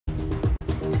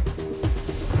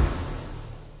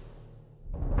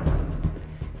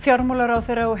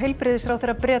Fjármálaráðherra og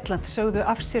heilbrigðisráðherra Bretlands sögðu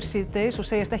af sér síðdegis og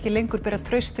segjast ekki lengur bera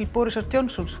traust til Borisar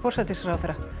Johnsons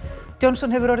forsætisráðherra. Johnson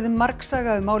hefur orðið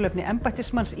margsaga málefni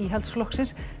embættismanns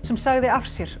íhaldsflokksins sem sagði af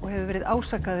sér og hefur verið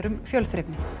ásakaður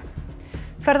fjölþrifni.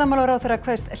 Ferðamálaráðherra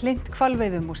kveðst hlynnt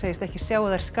hvalveiðum og segist ekki sjá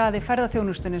að þær skaði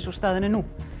ferðaþjónustunni eins og staðan er nú.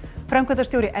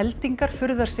 Framkvæmdastjóri Eldingar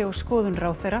furðar sig á skoðun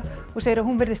ráðherra og segir að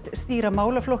hún virðist stýra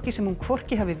málaflokki sem hún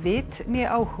hvorki hafi vit né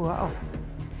áhuga á.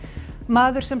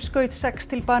 Maður sem skaut 6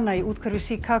 til bana í úthverfi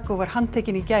Chicago var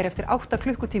handtekinn í gær eftir 8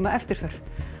 klukkutíma eftirför.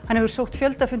 Hann hefur sótt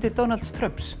fjöldafundi Donalds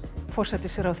Trumps.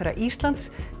 Forsætisráðherra Íslands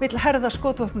vill herða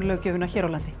skotvopnalöggjöfina hér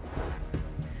á landi.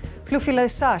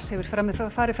 Flugfélagið SAS hefur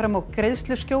farið fram á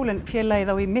greiðsluskjól en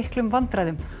félagið á í miklum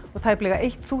vandræðum og tæplega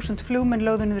 1000 flugmenn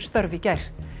lögðu niður störf í gær.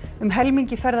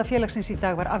 Helmingi ferða félagsins í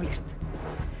dag var aflýst.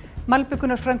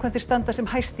 Malbikunarframkvæmdir standa sem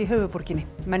hæst í höfuðborginni.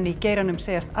 Menn í geiranum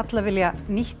segjast alla vilja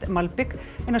nýtt malbik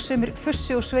en að sumir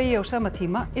fussi og sveigi á sama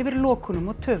tíma yfir lokunum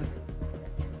og töfum.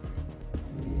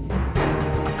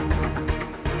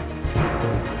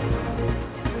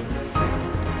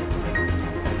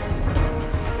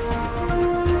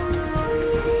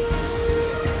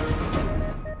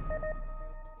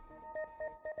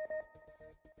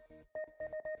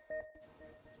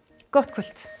 Gott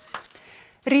kvöld.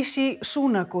 Rishi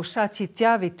Sunak og Sajid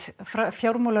Javid,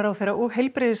 fjármálaráðherra og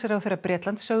heilbrigðisráðherra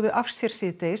Bretlands sögðu af sér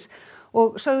síðdegis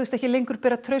og sögðust ekki lengur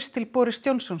bera traust til Boris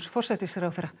Johnsons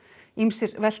forsætisráðherra.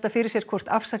 Ýmsir velta fyrir sér hvort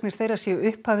afsagnir þeirra séu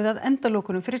upphafið að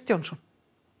endalokunum fyrir Johnson.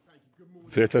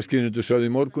 Fréttaskýrendur sögðu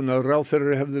í morgun að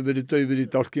ráðherrar hefðu verið daufir í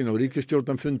dálkinn á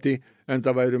ríkisstjórnarfundi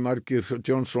enda væru margir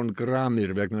Johnson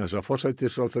gramir vegna þess að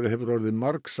forsætisráðherra hefur orðið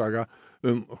margsaga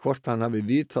hvort hann hafi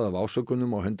vitað af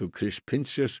ásökunum á hendur Chris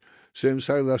Pinches sem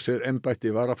sagði af sér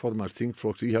embætti varaformans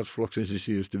þingflokks íhaldsflokksins í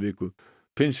síðustu viku.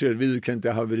 Pincher viðurkenndi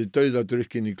að hafa verið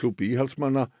dauðadrukkinn í klúbbi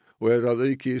íhaldsmanna og að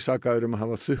auki sakaður að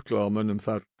hafa þuklað á mönnum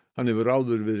þar. Hann hefur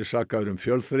áður verið sakaður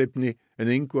fjölþreifni en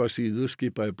engu að síður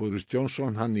skipaði Boris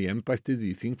Johnson hann í embættið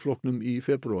í þingflokknum í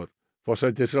febrúar.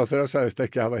 Forsætisráðherra sagðist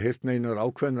ekki hafa heyrt neinar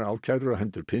ákveðnar ákærur á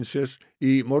hendur Pinchers.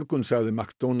 Í morgun sagði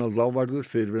McDonald lávarður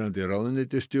fyrrverandi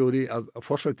ráðuneytisstjóri að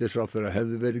forsætisráðherra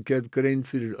hefði verið gerð grein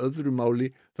fyrir öðru máli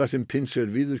þar sem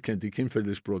Pincher viðurkenndi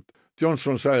kynferðisbrot.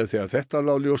 Johnson sagði þegar þetta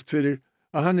lá ljóst fyrir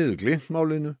að hann hefði gleymt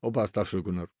málinu og baðst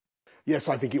afsökunar. Yes,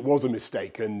 I think it was a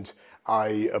mistake and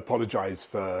I apologize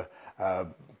for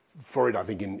it. I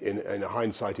think in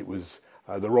hindsight it was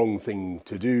the wrong thing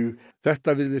to do.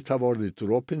 Þetta virðist hafa orðið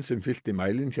dropinn sem fyllti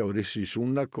mælinn hjá Rishi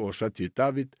Sunak og Sajid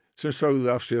Javid sem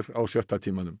sögðu af sér á 7.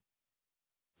 tímanum.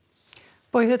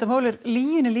 Bogi, þetta mál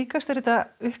lyginni líkast,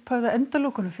 þetta upphafða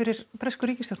endalokunum fyrir bresku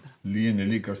ríkisstjórnina? Lyginni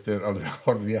líkast alveg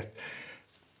orðrétt.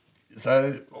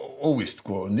 Það óvíst,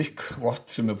 Nick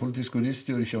Watt sem pólitískur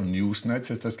ritstjóri hjá Newsnight,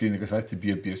 þetta skýringar þætti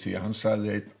BBC, hann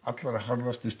sagði einn allra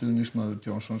harðasti stuðningsmaður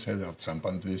Johnsons hefði haft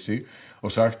samband við sig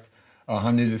og sagt að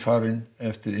hann yrði farinn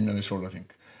eftir innan við sólarhring.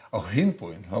 Á hinn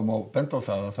bóginn þá má benda á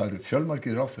það að það eru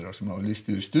fjölmargir ráðherrar sem hafa lýst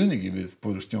yfir stuðningi við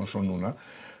Boris Johnson núna.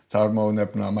 Þar má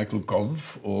nefna Michael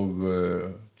Gove og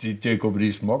Jacob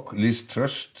Rees-Mogg, Liz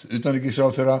Truss,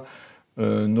 utanríkisráðherra,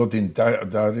 Nodin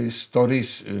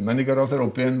Doris, menningarráðherra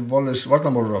og Ben Wallace,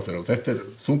 varnarmálaráðherra. Þetta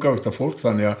þungavekta fólk,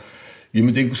 þannig að ég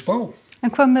myndi engu spá.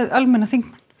 En hvað með almenna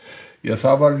þingmenn? Já,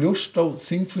 það var ljóst á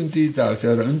þingfundi í dag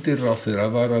þegar undirráðherra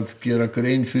var að gera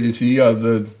grein fyrir því að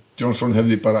Johnson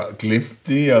hefði bara gleymt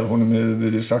því að honum hefði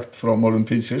verið sagt frá málum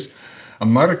Pinches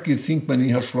að margir þingmenn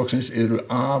íhaldsflokksins eru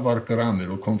afar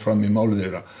gramir og kom fram í máli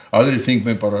þeirra. Aðrir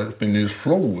þingmenn bara beinir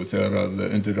hlógu þegar að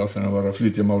undirráðherra var að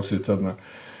flytja mál sitt þarna.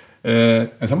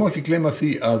 En það má ekki gleyma því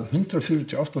að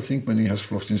 148 þingmenn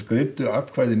íhaldsflokksins greiddu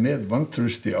atkvæði með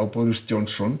vantrausti á Boris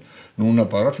Johnson núna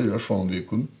bara fyrir örfáum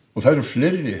vikum og það eru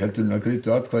fleiri heldur en að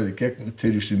greiddu atkvæði gegn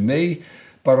Theresa May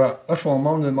bara örfáum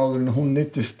mánuðum áður en hún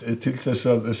neyddist til þess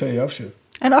að segja af sér.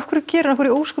 En af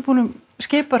hverju ósköpunum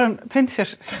skipar hann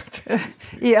Pincher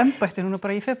í embætti núna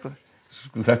bara í febrúar?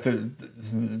 Þetta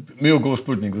mjög góð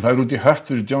spurning og það út í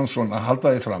hött fyrir Johnson að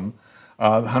halda því fram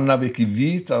að hann hafi ekki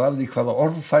vitað af því hvaða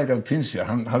orð færi af Pincher.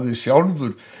 Hann hafði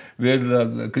sjálfur verið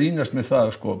að grínast með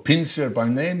það, Pincher by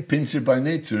name, Pincher by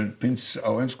nature. Pinch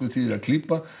á ensku þýðir að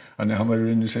klípa, þannig að hann var í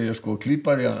rauninni að segja,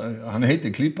 klípari, hann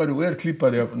heitir klípari og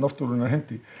klípari af náttúrunnar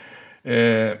hendi.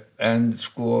 En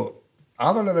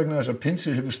aðalega vegna þess að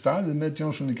Pincher hefur staðið með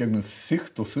Johnson í gegnum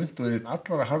þykkt og þunnt og einn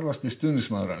allra harðasti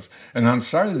stuðningsmaður hans. En hann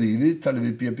sagði í viðtali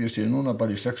við BBC, núna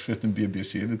bara í 6 fréttum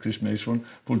BBC, við Chris Mason,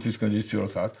 pólitískan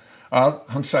ritstjóra þar, að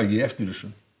hann sæi eftir þessu.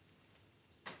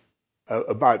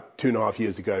 About 2.5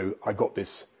 years ago, I got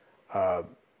this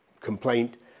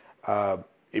complaint.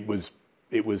 It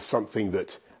was something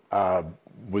that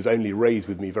was only raised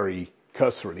with me very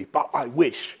cursorily. But I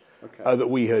wish that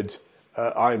we had,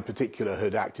 I in particular,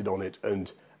 had acted on it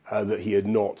and that he had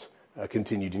not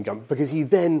continued in government. Because he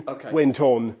then went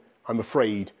on, I'm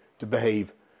afraid, to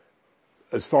behave,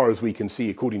 as far as we can see,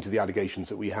 according to the allegations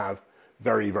that we have,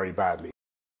 very, very badly.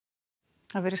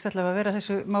 Það virðist allavega að vera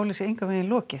þessu máli sé engan veginn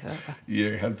lokið.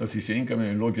 Ég held að því sé engan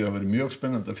veginn lokið. Það verður mjög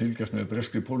spennandi að fylgjast með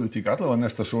breskri pólitík allavega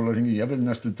næsta sólarhringi, jafnvel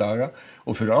næstu daga,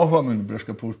 og fyrir áhugamönnum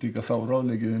breska pólitík þá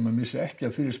ráðleggið þeim að missa ekki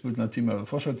að fyrirspurnatíma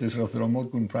forsætisráðherra á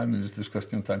morgun Prime Minister's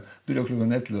Question Time byrja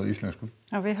klukkan 11 á íslensku.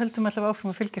 Já, við höldum allavega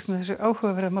áfram að fylgjast með þessu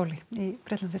áhugaverða máli í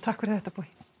Bretlandi. Takk fyrir þetta,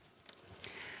 Bogi.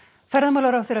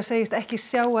 Ferðamálaráðherra segist ekki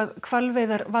sjá að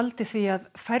hvalveiðar valdi því að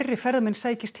færri ferðamenn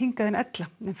sækist hingað en ella,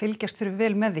 en fylgjast þurfi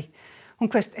vel með því. Hún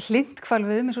kveðst hlynnt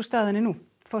hvalveiðum eins og staðan er nú.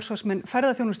 Forsvarsmenn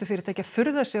ferðaþjónustufyrirtækja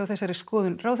furða sig á þessari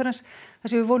skoðun ráðherrans,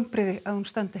 það séu vonbrigði að hún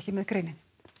standi ekki með greinin.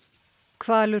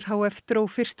 Hvalur HF dró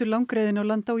fyrstu langreiðin á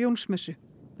land á Jónsmessu.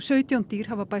 17 dýr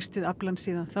hafa bæst við aflann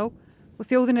síðan þá og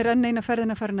þjóðin er enn eina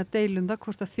ferðina farin að deila það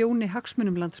hvort að þjóni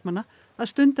hagsmunum landsmanna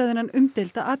að stunda þennan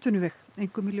umdeilda atvinnuveg,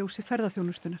 einkum í ljósi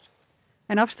ferðaþjónustunar.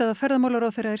 En afstæða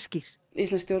ferðamálaráðherra er skýr.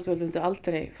 Íslensk stjórnvöld myndu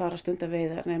aldrei fara að stunda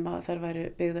veiðar nema þær væru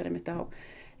byggðar einmitt á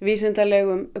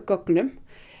vísindalegum gögnum.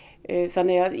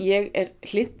 Þannig að ég er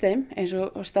hlynnt þeim eins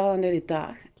og staðan er í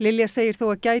dag. Lilja segir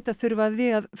þó að gæta þurfa að því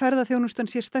að ferðaþjónustan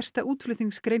sé stærsta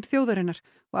útflutningsgrein þjóðarinnar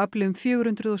og afli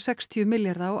 460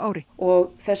 milljarða á ári. Og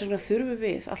þess vegna þurfum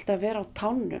við alltaf að vera á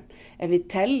tánum ef við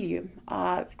teljum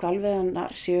að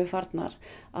hvalveiðarnar séu farnar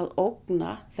að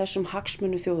ógna þessum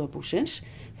hagsmunum þjóðarbúsins,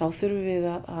 þá þurfum við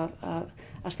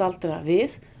að staldra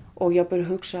við og jafnvel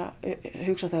hugsa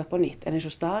það upp á nýtt. En eins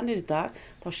og staðan er í dag,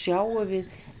 þá sjáum við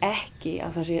ekki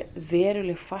að það sé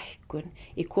veruleg fækkun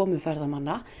í komu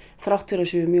ferðamanna, þrátt fyrir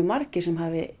að séu mjög margir sem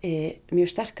hafi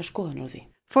mjög sterkar skoðanir á því.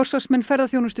 Forsvarsmenn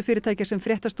ferðaþjónustufyrirtækja sem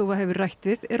Fréttastofa hefur rætt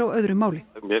við er á öðru máli.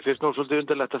 Mér finnst nú svolítið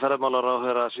undarlegt að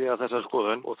ferðamálaráðherra sé að þessa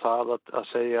skoðun og það að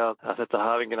segja að þetta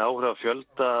hafi engin áhrif að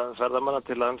fjölda ferðamanna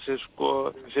til landsins,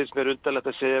 finnst mér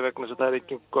undarlegt að segja vegna þess að það er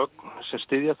engin gögn sem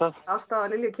styðja það. Afstaða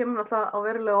Lilju kemur náttúrulega á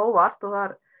verulega óvart og það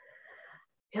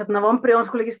er vonbrigði að hún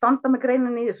skuli ekki standa með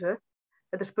greinin í þessu.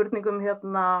 Þetta er spurning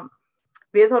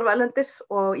viðhorf erlendis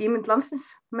og ímynd landsins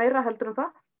meira heldur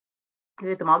það.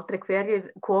 Við veitum aldrei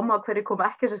hverjir koma og hverjir koma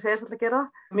ekki sem segist alltaf að gera.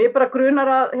 Mér bara grunar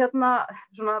að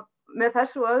með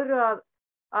þessu og öðru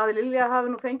að Lilja hafi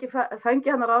nú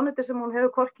fengið hennar ráðuneyti sem hún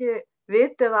hefur hvorki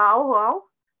vit eða áhuga á.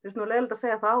 Það er nú leiðilegt að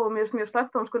segja það og mér finnst mjög slæmt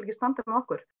að hún skuli ekki standa með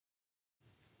okkur.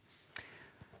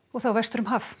 Og þá vestur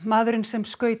haf. Maðurinn sem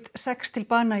skaut 6 til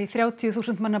bana í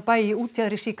 30.000 manna bæ í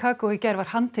útjaðri Chicago í gær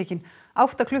var handtekinn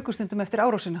 8 klukkustundum eftir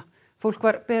árásina. Fólk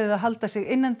var beðið að halda sig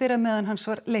innandyra meðan hans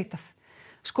var leitað.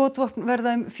 Skotvopn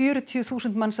verða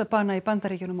 40.000 manns að bana í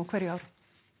Bandaríkjunum á hverju ári.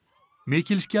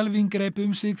 Mikil skelfing greip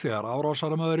sig þegar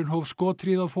árásarmaðurinn hóf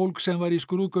skothríð á fólk sem var í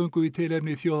skrúðgöngu í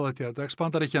tilefni þjóðhátíðardags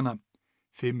Bandaríkjanna.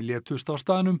 5 létust á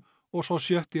staðnum og svo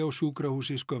 7 á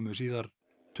sjúkrahúsi skömmu síðar.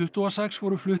 26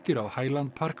 voru fluttir á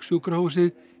Highland Park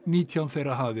sjúkrahúsið, 19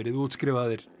 þeirra hafa verið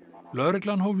útskrifaðir.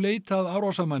 Lögreglan hóf leit að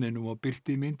árásarmanninum og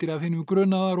birti myndir af hinum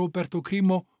grunaða Roberto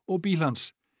Crimo og bíl hans.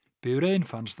 Bifreiðin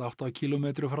fannst 8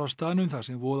 kílómetrum frá staðnum þar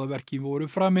sem voðaverkin voru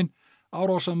framinn.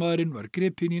 Árásarmaðurinn var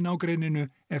gripinn í nágrenninu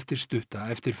eftir stutta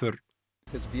eftirför.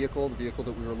 His vehicle, the vehicle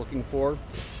that we were looking for,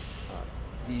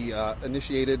 he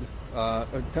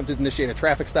attempted to initiate a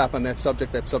traffic stop on that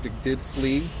subject. That subject did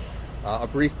flee. A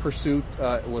brief pursuit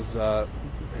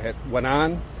went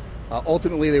on.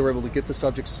 Ultimately, they were able to get the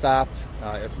subject stopped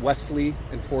at Wesley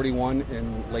and 41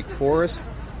 in Lake Forest.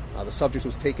 The subject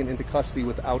was taken into custody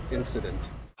without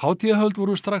incident. Hátíðahöld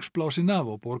voru strax blásin af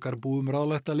og borgarbúum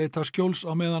ráðlagt að leita skjóls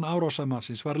á meðan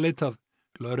árásarmannsins var leitað.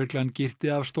 Lögreglan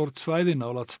girti af stórt svæði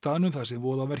nálægt staðnum þar sem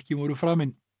voðaverkin voru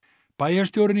framinn.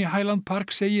 Bæjarstjórinn í Highland Park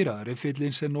segir að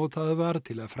riffillinn sem notaði var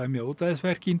til að fremja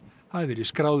ódæðisverkin hafi verið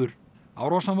skráður.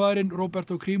 Árásarmaðurinn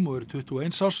Roberto Crimo er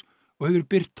 21 árs og hefur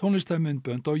birt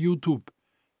tónlistarmyndbönd á YouTube.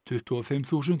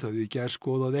 25.000 höfðu í gær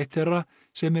skoðað eitt þeirra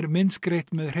sem er myndskreytt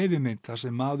með hreyfimynd þar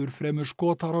sem maður fremur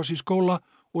skotárás í skóla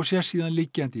og sé síðan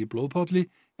liggjandi í blóðpolli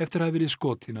eftir að hafa verið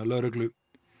skotinn af lögreglu.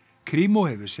 Crimo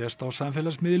hefur sést á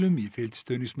samfélagsmiðlum í fylgd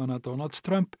stuðningsmanna Donald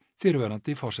Trump,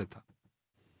 fyrrverandi forseta.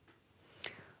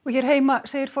 Og hér heima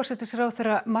segir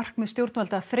forsætisráðherra markmið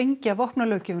stjórnvalda að þrengja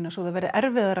vopnalöggjöfina svo það verði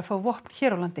erfiðara að fá vopn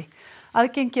hér á landi.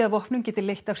 Aðgengið að vopnum geti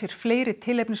leitt af sér fleiri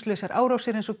tilefnislausar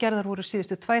árásir eins og gerðar voru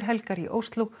síðustu 2 helgar í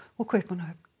Ósló og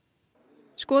Kaupmannahöfn.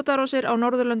 Skotárásir á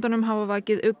Norðurlöndunum hafa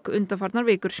vakið ugg undanfarnar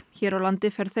vikur. Hér á landi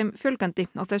fer þeim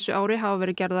fjölgandi. Á þessu ári hafa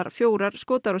verið gerðar 4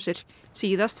 skotárásir,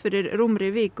 síðast fyrir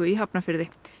rúmri viku í Hafnarfirði.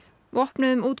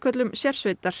 Vopnuðum útköllum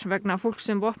sérsveitar vegna fólks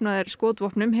sem vopnað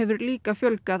skotvopnum hefur líka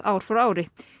fjölgað ár frá ári.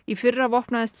 Í fyrra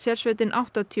vopnaðist sérsveitin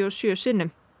 87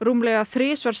 sinnum, rúmlega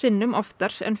 3 sinnum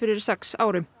oftar en fyrir 6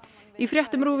 árum. Í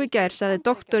fréttum RÚV í gær sagði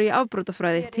doktor í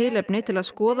afbrotafræði tilefni til að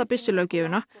skoða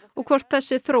byssulöggjöfina og hvort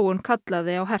þessi þróun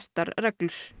kallaði á hertar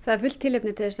reglur. Það fullt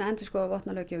tilefni til þess að endurskoða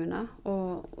vopnalöggjöfina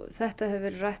og þetta hefur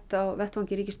verið rætt á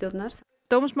vettvangi ríkisstjórnar.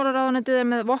 Dómsmálaráðuneytið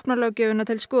með vopnalöggjöfina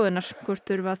til skoðunar, hvort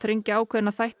þurfa að þrengja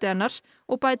ákveðna þætti annars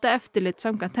og bæta eftirlit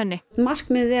samkvæmt henni.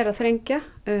 Markmiðið að þrengja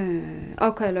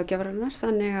ákvæði löggjafarinnar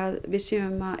þannig að við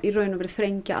séum að í raun og veru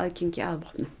þrengja aðgengi að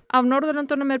vopnum. Af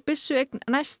Norðurlöndunum byssueign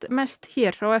næst mest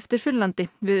hér á eftir Finnlandi.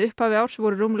 Við upphafi árs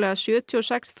voru rúmlega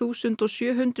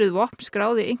 76.700 vopn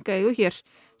skráð í einkaeigu hér.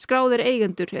 Skráðir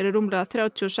eigendur eru rúmlega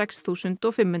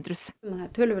 36.500. Það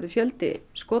töluverður fjöldi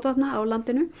skotvopna á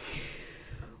landinu.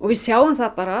 Og við sjáum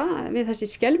það bara við þessi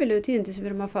skelfilegu tíðindi sem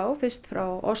við erum að fá, fyrst frá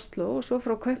Oslo og svo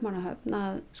frá Kaupmannahöfn,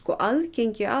 að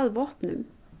aðgengi að vopnum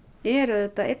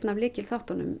þetta einn af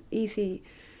lykilþáttunum í því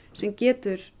sem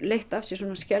getur leitt af sér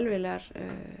svona skelfilegar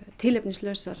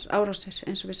tilefnislausar árásir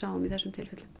eins og við sáum í þessum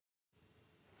tilfellum.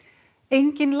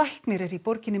 Engin læknir í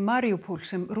borginni Mariupol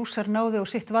sem Rússar náðu á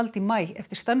sitt vald í maí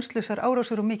eftir stanslausar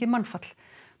árásir og mikið mannfall.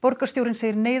 Borgarstjórinn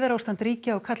segir neyðarástand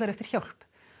ríkja og kallar eftir hjálp.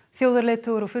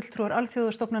 Þjóðarleiðtogar og fulltrúar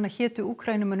alþjóðastofnana hétu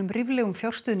Úkrænumönnum ríflegum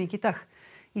fjárstuðning í dag.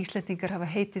 Íslendingar hafa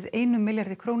heitið 1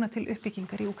 milljarði króna til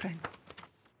uppbyggingar í Úkrænu.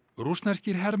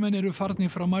 Rússneskir hermenn eru farnir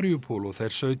frá Mariupol og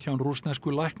þeir 17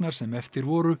 rússnesku læknar sem eftir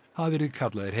voru hafa verið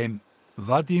kallaðir heim.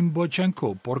 Vadim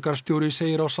Bojchenko, borgarstjóri,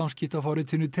 segir á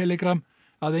samskiptaforritinu Telegram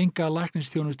að enga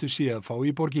læknisþjónustu sé að fá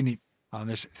í borginni.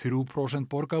 Aðeins 3%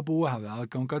 borgarbúa hafi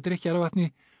aðgang að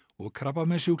drykkjarvatni og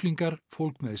krabbameinssjúklingar,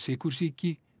 fólk með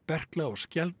sykursýki, berkla og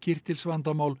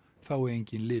skjaldkirtilsvandamál fái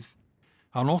engin lyf.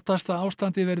 Hann óttast að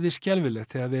ástandi verði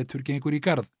skelfilegt þegar vetur gengur í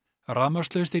garð.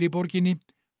 Rafmagnslaust í borginni.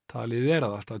 Talið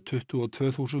að alltaf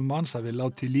 22.000 manns hafi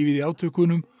látið lífið í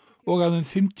átökunum og að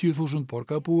 50.000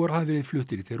 borgarbúar hafi verið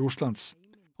fluttir til Rússlands.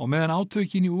 Og meðan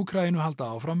átökin í Úkraínu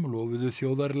halda áfram lofuðu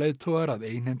þjóðarleiðtogar að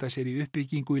einhenda sér í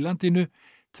uppbyggingu í landinu.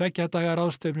 2 daga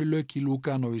ráðstefnu lauk í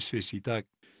Lugano í Sviss í dag.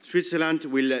 Switzerland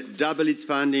will double its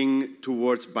funding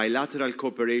towards bilateral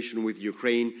cooperation with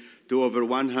Ukraine to over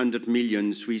 100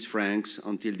 million Swiss francs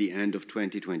until the end of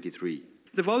 2023.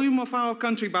 The volume of our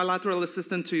country bilateral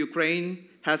assistance to Ukraine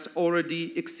has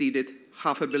already exceeded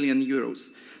 €500 million.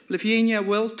 Lithuania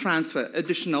will transfer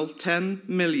additional 10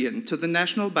 million to the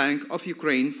National Bank of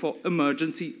Ukraine for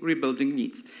emergency rebuilding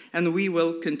needs, and we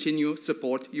will continue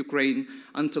support Ukraine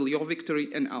until your victory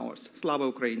and ours.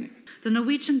 Slava Ukraini. The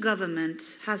Norwegian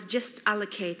government has just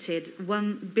allocated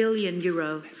 €1 billion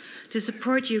to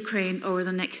support Ukraine over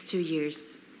the next 2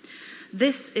 years.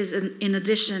 This is in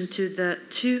addition to the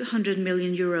 €200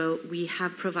 million we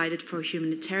have provided for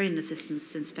humanitarian assistance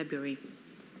since February.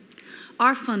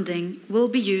 Our funding will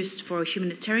be used for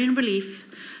humanitarian relief,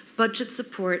 budget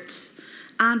support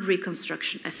and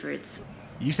reconstruction efforts.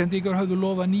 Íslendingar höfðu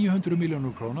lofað 900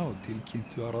 milljónum króna og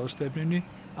tilkynntu á ráðstefnunni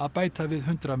að bæta við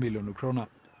 100 milljónum króna.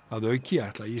 Að auki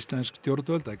ætla íslensk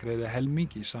stjórnvöld að greiða helming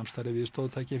í samstarfi við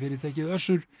stóðtækjafyrirtækið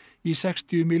Össur í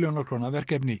 60 milljóna króna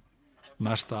verkefni.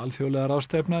 Næsta alþjóðlega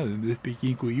ráðstefna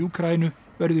uppbyggingu í Úkraínu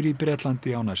verður í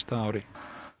Bretlandi á næsta ári.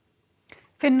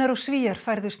 Finnar og Svíar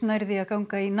færðust nær því að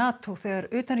ganga í NATO þegar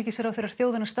utanríkisráðherrar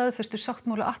þjóðanna staðfestu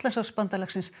sáttmála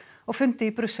Atlantshafsbandalagsins og fundi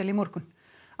í Brussel í morgun.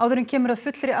 Áður en kemur að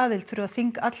fullri aðild þurfa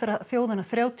þing allra þjóðanna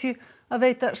 30 að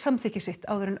veita samþykki sitt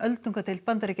áður en öldungadeild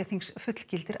Bandaríkjaþings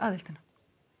fullgildir aðildina.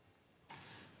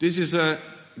 This is a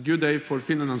good day for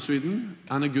Finland and Sweden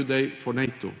and a good day for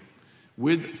NATO.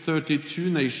 With 32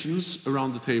 nations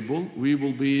around the table, we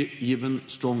will be even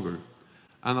stronger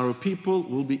and our people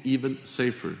will be even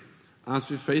safer as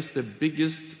we face the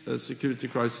biggest security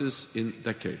crisis in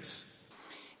decades.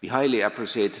 We highly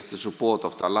appreciate the support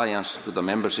of the Alliance to the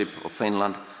membership of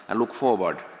Finland and look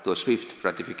forward to a swift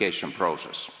ratification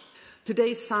process.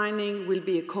 Today's signing will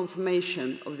be a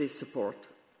confirmation of this support.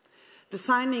 The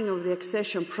signing of the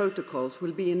accession protocols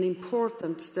will be an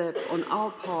important step on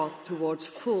our path towards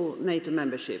full NATO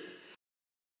membership.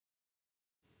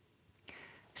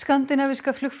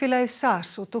 Skandinavíska flugfélagið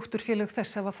SAS og dótturfélög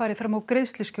þess hafa farið fram á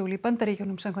greiðsluskjóli í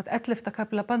Bandaríkjunum samkvæmt 11.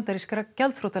 kafla bandarískra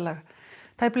gjaldþrotalaga.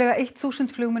 Tæplega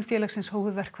 1000 flugmenn félagsins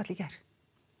hófu verkfall í gær.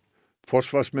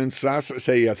 Forsvarsmenn SAS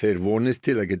segja þeir vonist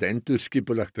til að geta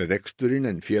endurskipulagt reksturinn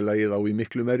en félagið á í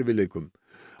miklum erfiðleikum.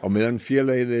 Á meðan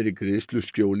félagið í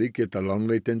greiðsluskjóli geta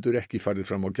lánveitendur ekki farið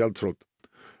fram á gjaldþrot.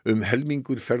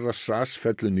 Helmingur ferða SAS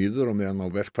fellur niður á meðan á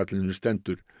verkfallinu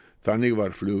stendur. Þannig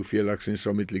var flug félagsins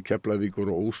á milli Keflavíkur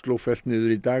og Ósló fellt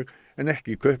niður í dag en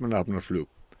ekki Kaupmannahafnarflug.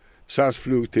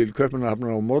 SAS-flug til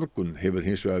Kaupmannahafnar á morgun hefur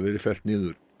hins vegar verið fellt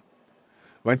niður.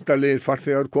 Væntanlegir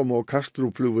farþegar komu á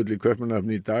Kastrup-flugvöll í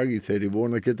Kaupmannahöfn í dag í þeirri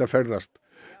von að geta ferðast.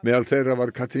 Meðal þeirra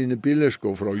var Katríne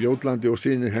Billeskov frá Jótlandi og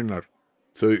synir hennar.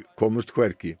 Þau komust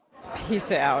hvergi.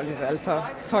 Pisseærgerligt, altså.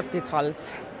 Fuck, det er træls.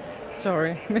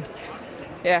 Sorry. Men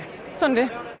ja, sådan det.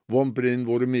 Vonbrigðin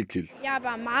voru mikil. Jeg er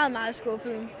bare meget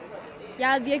skuffet. Jeg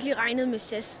havde virkelig regnet med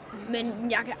SAS,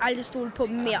 men jeg kan aldrig stole på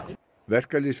dem mere.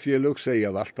 Verkalýðsfélög segja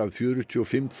að allt að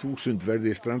 45.000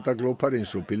 verði strandaglópar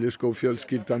eins og Billeskov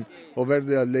fjölskyldan og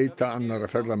verði að leita annara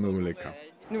ferðamöguleika.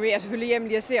 Nu vil jeg selvfølgelig hjem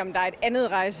lige at se, om der er et andet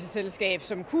rejseselskab,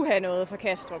 som kunne have noget fra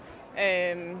Kastrup.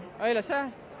 Og ellers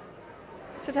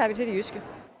så tager vi til det jyske.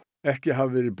 Ekki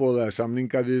hafa verið boðaðar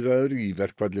samningaviðræður í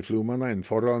verkfalli flugmanna en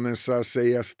forráðamenn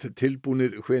segjast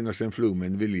tilbúnir hvenær sem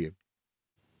flugmenn vilji.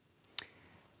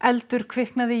 Eldur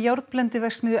kviknaði í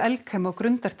járnblendiverksmiðju Elkem á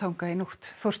Grundartanga í nótt.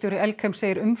 Forstjóri Elkem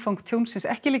segir umfang tjónsins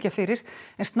ekki liggja fyrir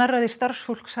en snarræði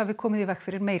starfsfólks hafi komið í veg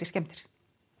fyrir meiri skemmdir.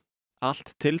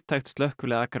 Allt tiltækt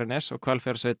slökkvilið Akraness og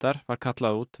Hvalfjarðarsveitar var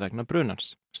kallað út vegna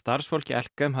brunans. Starfsfólki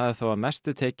Elkem hafði þó að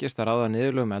mestu tekist að ráða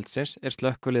niðurlögum eldsins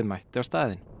skslökkvilið mætti á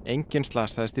staðinn. Enginn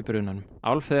slasaðist í brunanum.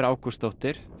 Álfheiður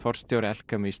Ágústsdóttir, forstjóri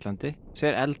Elkem í Íslandi,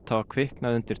 segir eldtá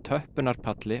kviknað undir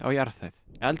töppunarpalli á jarðhæð.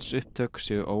 Eldsupptök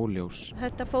séu óljós.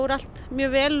 Þetta fór allt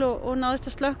mjög vel og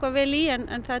náðist að slökkva vel í en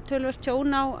það er töluvert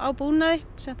tjón á búnaði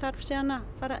sem þarf síðan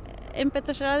að fara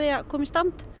einbeita sér að því að koma í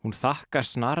stand. Hún þakkar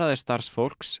snaraði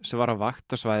starfsfólks sem var á vakt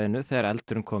á svæðinu þegar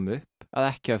eldurinn kom upp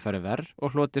að ekki hafi farið verr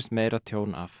og hlotist meira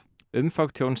tjón af. Umfang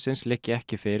tjónsins liggi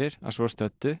ekki fyrir að svo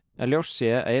stöddu en ljós sé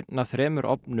að einn af 3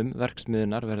 ofnum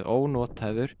verksmiðjunar verði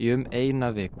ónothæfur í 1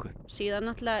 viku. Síðan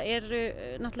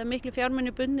náttúrulega miklu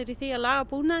fjármuni bundnir í því að laga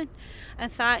búnaðinn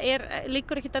en það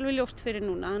liggur ekkert alveg ljóst fyrir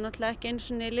núna. Það er náttúrulega ekki einu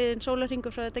sinni liðin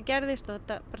sólarhringur frá þetta gerðist og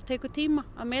þetta bara tekur tíma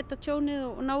að meta tjónið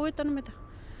og ná utan þetta.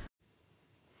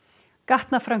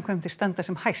 Gatnaframkvæmdir standa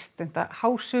sem hæst enda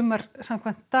hásumar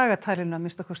samkvæmt dagatalinu að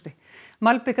minnsta kosti.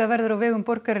 Malbikað verður á vegum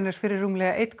borgarinnar fyrir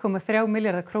rúmlega 1,3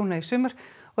 milljarða króna í sumar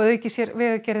og auki sér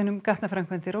vegagerðinum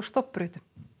gatnaframkvæmdir á stofnbrautum.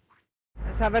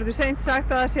 Það verður seint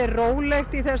sagt að það sé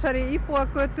rólegt í þessari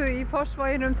íbúagötu í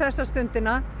Fossvoginum þessa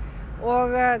stundina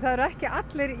og það eru ekki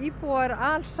allir íbúar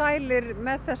alsælir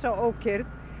með þessa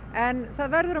ókyrrð. En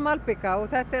það verður malbika og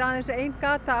þetta er aðeins ein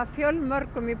gata af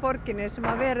fjölmörgum í borginni sem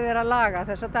að verið að laga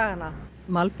þessa dagana.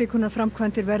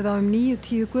 Malbikunarframkvæmdir verða á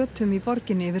 9-10 götum í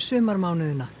borginni yfir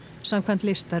sumarmánuðina, samkvæmt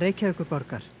lista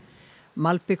Reykjavíkurborgar.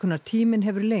 Malbikunartíminn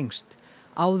hefur lengst.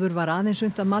 Áður var aðeins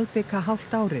unnt að malbika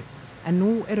hálft árið, en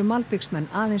nú eru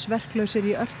malbiksmenn aðeins verklausir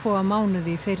í örfáa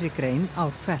mánuði í þeirri grein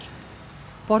ár hvert.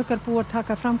 Borgarbúar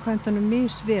taka framkvæmdunum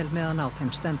misvel meðan á þeim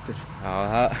stendur. Já,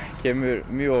 það kemur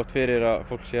mjög oft fyrir að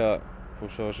fólk sé að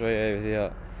fúsa og sveigja yfir því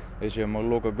að við séum að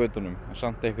loka götunum.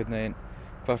 Samt einhvern veginn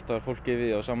kvartar fólki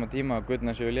við á sama tíma að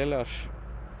göturnar séu lélegar.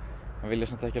 Það vilja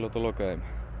samt ekki láta loka þeim.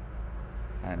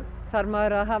 Þarf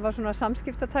maður að hafa svona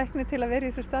samskiptatækni til að vera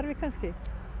í þessu starfi kannski?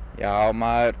 Já,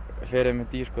 maður fer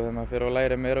með því þegar maður fer og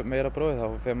lærir meira prófið.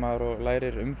 Þá fer maður og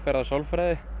lærir umferða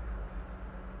sálfræði.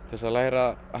 Til þess að læra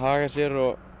að haga sér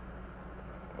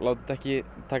og taka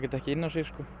þetta ekki inn á sig.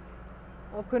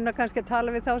 Og kunna kannski að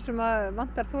tala við þá sem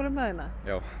vantar þolinmæðina?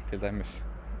 Já, til dæmis.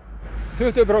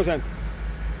 20%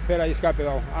 fer í skapið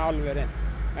á alveg reynd.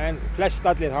 En flest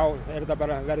allir þá þetta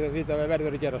bara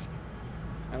verður að gerast.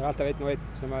 En það er alltaf einn og einn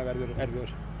sem verður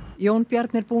erfiður. Jón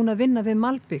Bjarni búinn að vinna við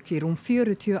malbik í rúm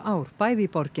 40 ár, bæði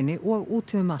í borginni og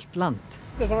út allt land.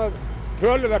 Þetta er svona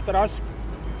töluvert rask,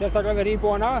 sérstaklega fyrir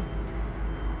íbúana.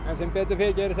 En sem betur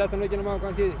fyrir gerir þetta nú ekki nema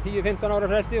kannski 10-15 ára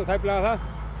fresti og tæplega það.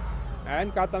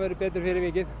 En gatan verður betur fyrir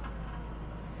vikið.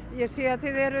 Ég sé að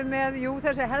þið eru með,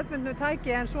 þessi hefðbundnu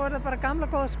tæki en svo er það bara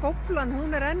gamla góða skóflan,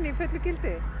 hún er enn í fullu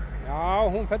gildi. Já,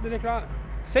 hún fellur líklega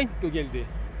seint úr gildi.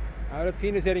 Það er öll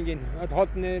fíniseringin, öll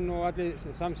hornin og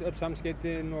öll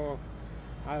samskeytin og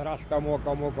það er alltaf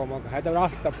moka. Þetta verður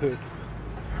alltaf puð.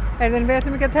 Við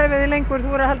ætlum ekki að tefja þig lengur,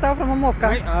 þú verður að halda áfram að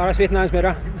moka. Nei, það er að svitna aðeins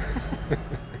meira.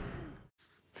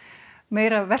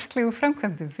 Meira verklegum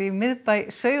framkvæmdum því í miðbæ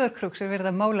Sauðárkróks er verið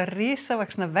að mála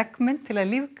risavaxna veggmynd til að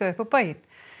lífga upp á bæinn.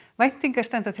 Væntingar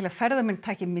standa til að ferðamenn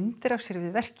taki myndir af sér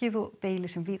við verkið og deili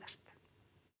sem víðast.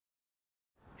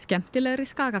 Skemmtilegri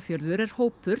Skagafjörður er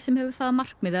hópur sem hefur það að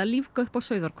markmiði að lífga upp á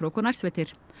Sauðárkrók og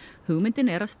nærsveitir.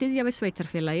 Hugmyndin er að styðja við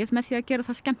sveitarfélagið með því að gera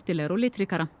það skemmtilegur og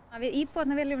litríkara. Við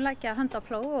íbúarnir viljum leggja hönd á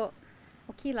plóg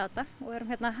og kýla þetta og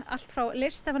erum allt frá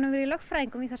liststefnum við í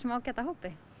lögfræðingum í þessum ágæta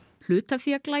hópi. Hlut af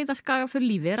því að glæða Skagafjörð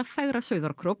lífi er að fegra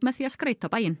Sauðárkrók með því að skreyta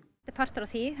bæinn. Þetta partur af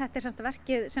því. Þetta semst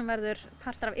verkið sem verður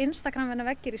partur af Instagram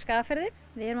veggir í Skagafirði.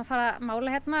 Við erum að fara að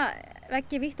mála hérna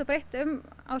veggi vítt og breitt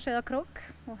á Sauðárkrók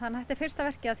og þannig að þetta fyrsta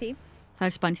verkið af því.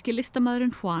 Það spænski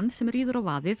listamaðurinn Juan sem ríður á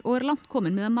vaðið og langt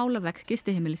kominn með að mála vegg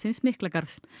gistiheimilisins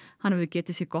Miklagarðs. Hann hefur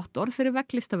getið sér gott orð fyrir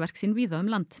vegglistaverk sín víða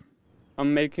land.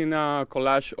 I'm making a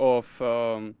collage of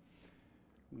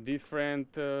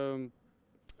different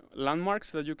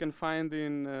landmarks that you can find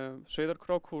in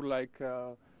Sauðárkrók, like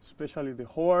especially the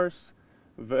horse,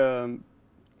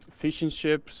 fishing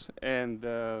ships and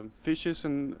fishes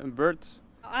and birds.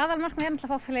 Aðalmarkmið náttúrulega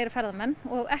að fá fleiri ferðamenn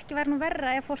og ekki verður nú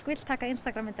verra ef fólk vill taka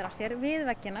Instagram-myndir af sér við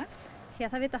veggina því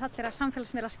að það vita allir að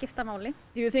samfélagsmiðlar skipta máli.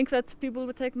 Do you think that people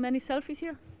will take many selfies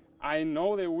here? I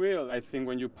know they will. I think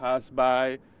when you pass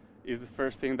by is the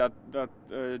first thing that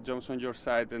jumps on your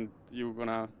side and you're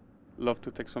gonna love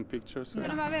to take some pictures. Við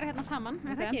erum að vera hérna saman,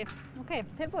 er það ekki? Ok,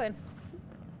 tilbúin.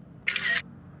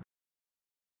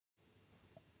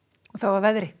 Og þá að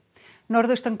veðri.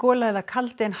 Norðaustan gola eða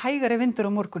kaldi en hægari vindur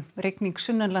á morgun. Rigning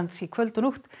sunnanlands í kvöld og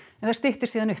nótt en það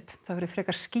styttir síðan upp. Það verður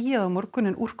frekar skýjað á morgun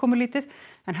en úrkomulítið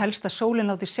en helst að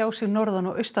sólin láti sjá sig norðan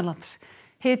og austanlands.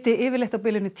 Hiti yfirleitt á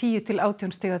bilinu 10 til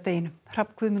 18 stig að deginum.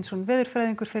 Hrafn Guðmundsson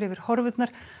veðurfræðingur fer yfir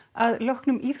horfurnar að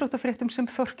loknum íþróttafréttum sem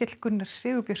Þorkell Gunnar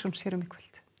Sigurbjörnsson sér í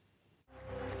kvöld.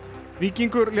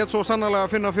 Víkingur lét svo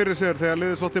sannarlega finna fyrir sér þegar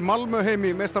liðið sótti Malmö heim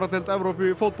í meistaradeild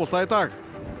Evrópu í fótbolta í dag.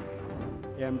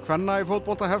 Kvenna í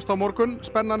fótbolta hefst á morgun.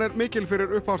 Spennan er mikil fyrir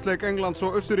uppáhaldsleik Englands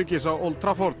og Austurríkis á Old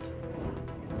Trafford.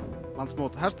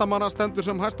 Landsmót hestamanna stendur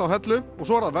sem hæst á hellu og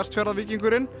svo það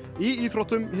Vestfjarðavíkingurinn í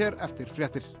íþróttum hér eftir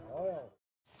fréttir.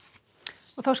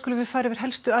 Og þá skulum við fara yfir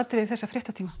helstu atriði þessa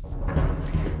fréttatíma.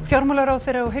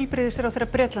 Fjármálaráðherra og heilbrigðisráðherra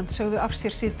Bretlands sögðu af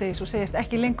sér síðdegis og segjast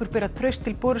ekki lengur bera traust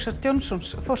til Borisar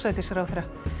Johnsons forsætisráðherra.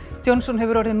 Johnson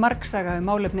hefur orðið margsaga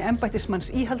málefni embættismanns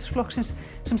íhaldsflokksins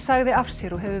sem sagði af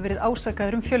sér og hefur verið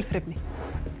ásakaður fjölþrifni.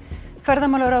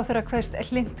 Ferðamálaráðherra kveðst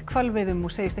hlynnt hvalveiðum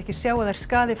og segist ekki sjá að þær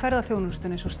skaði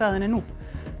ferðaþjónustuna eins og staðan er nú.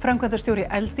 Framkvæmdastjóri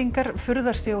Eldingar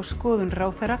furðar sig á skoðun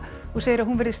ráðherra og segir að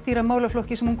hún verið stýra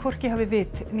málaflokki sem hún hvorki hafi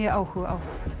vit né áhuga á.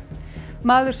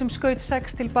 Maður sem skaut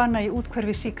 6 til bana í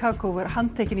úthverfi Chicago var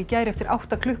handtekinn í gær eftir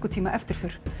 8 klukkutíma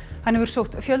eftirför. Hann hefur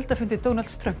sótt fjöldafundi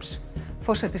Donalds Trumps.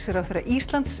 Forsætisráðherra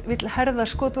Íslands vill herða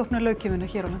skotvopnalöggjöfina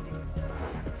hér á landi.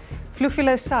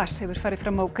 Flugfélagið SAS hefur farið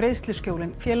fram á greiðsluskjól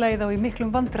en félagið á í miklum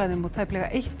vandræðum og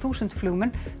tæplega 1000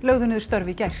 flugmenn lögðu niður störf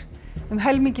í gær.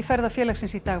 Helmingi ferða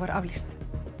félagsins í dag var aflýst.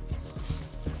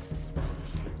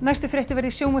 Næstu fréttir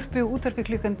verða í sjónvarpi og útvarpi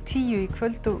klukkan 10 í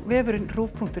kvöld og vefurinn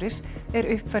rúv.is er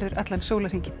uppfærður allan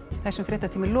sólarhringinn. Þessum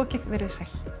fréttatíma er lokið, verið sæl.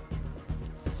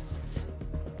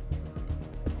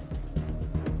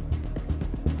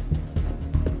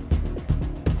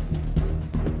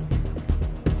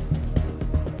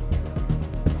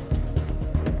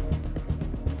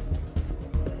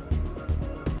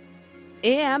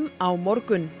 EM á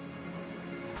morgun.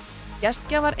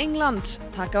 Gestgjafar Englands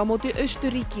taka á móti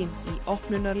Austurríki í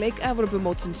opnunarleik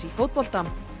Evrópumótsins í fótbolta.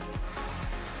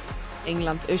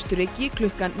 England-Austurríki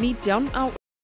klukkan 19 á